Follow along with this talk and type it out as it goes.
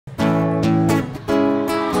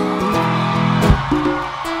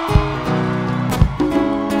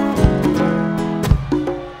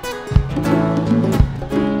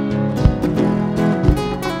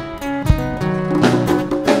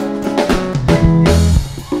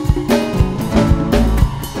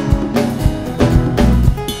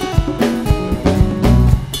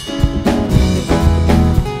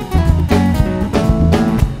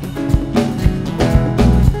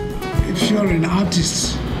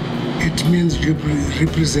It means you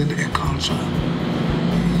represent a culture.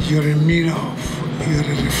 You're a mirror you're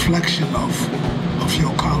a reflection of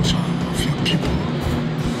your culture, of your people.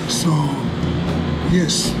 So,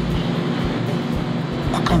 yes,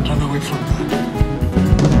 I can't run away from that.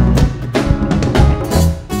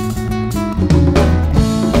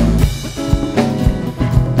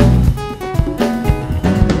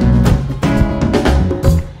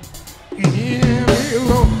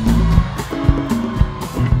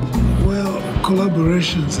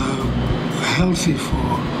 Collaborations are healthy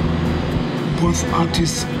for both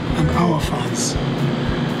artists and our fans.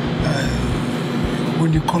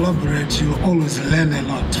 When you collaborate, you always learn a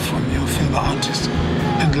lot from your fellow artists,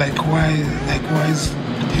 and likewise,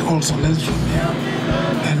 he also learns from you.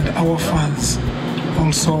 And our fans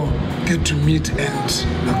also get to meet and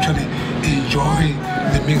actually enjoy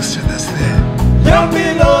the mixture that's there. Tell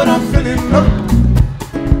me, Lord, I'm feeling low.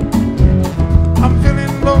 I'm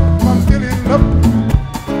feeling low. I'm feeling low.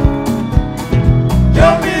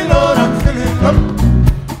 Tell me, Lord, I'm feeling low.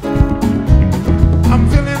 I'm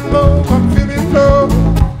feeling low. I'm feeling low.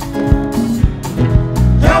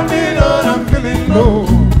 Tell me, Lord, I'm feeling low.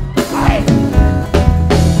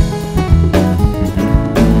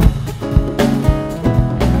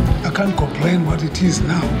 I can't complain what it is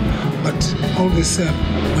now, but all the same,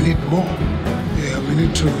 we need more. Yeah, we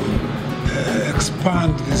need to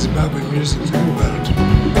expand the Zimbabwean music to the world.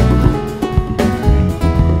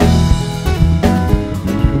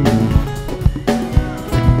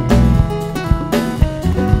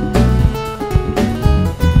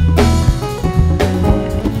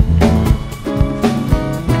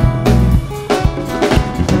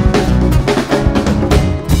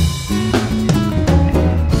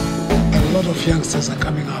 Youngsters are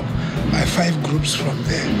coming up by 5 groups from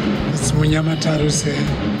there. It's Munyama Taruse,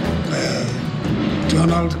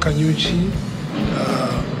 Donald Kanyuchi,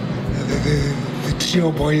 the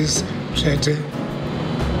trio boys, Chete.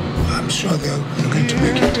 I'm sure they're going to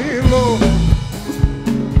make it.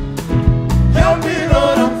 Tell me,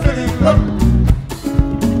 Lord, I'm feeling low.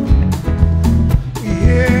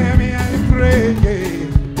 Yeah, me, I pray, yeah.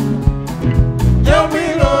 Tell me,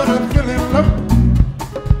 Lord, I'm feeling low.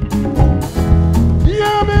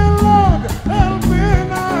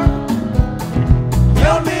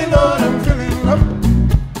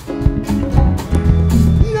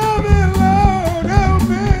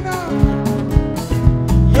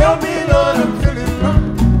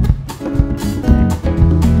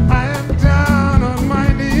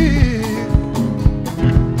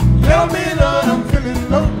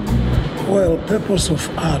 Well, the purpose of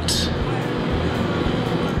art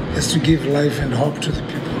is to give life and hope to the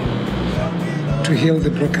people, to heal the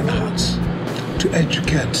broken hearts, to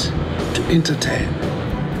educate, to entertain.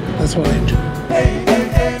 That's what I do.